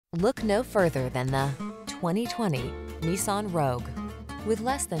Look no further than the 2020 Nissan Rogue. With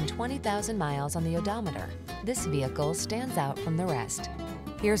less than 20,000 miles on the odometer, this vehicle stands out from the rest.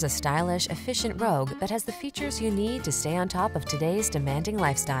 Here's a stylish, efficient Rogue that has the features you need to stay on top of today's demanding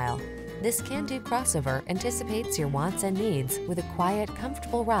lifestyle. This can-do crossover anticipates your wants and needs with a quiet,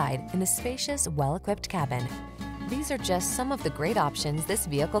 comfortable ride in a spacious, well-equipped cabin. These are just some of the great options this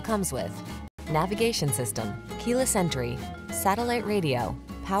vehicle comes with: navigation system, keyless entry, satellite radio,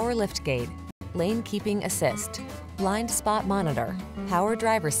 power liftgate, lane keeping assist, blind spot monitor, power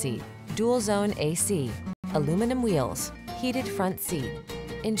driver seat, dual zone AC, aluminum wheels, heated front seat.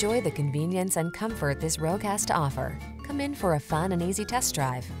 Enjoy the convenience and comfort this Rogue has to offer. Come in for a fun and easy test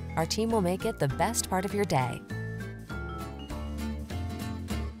drive. Our team will make it the best part of your day.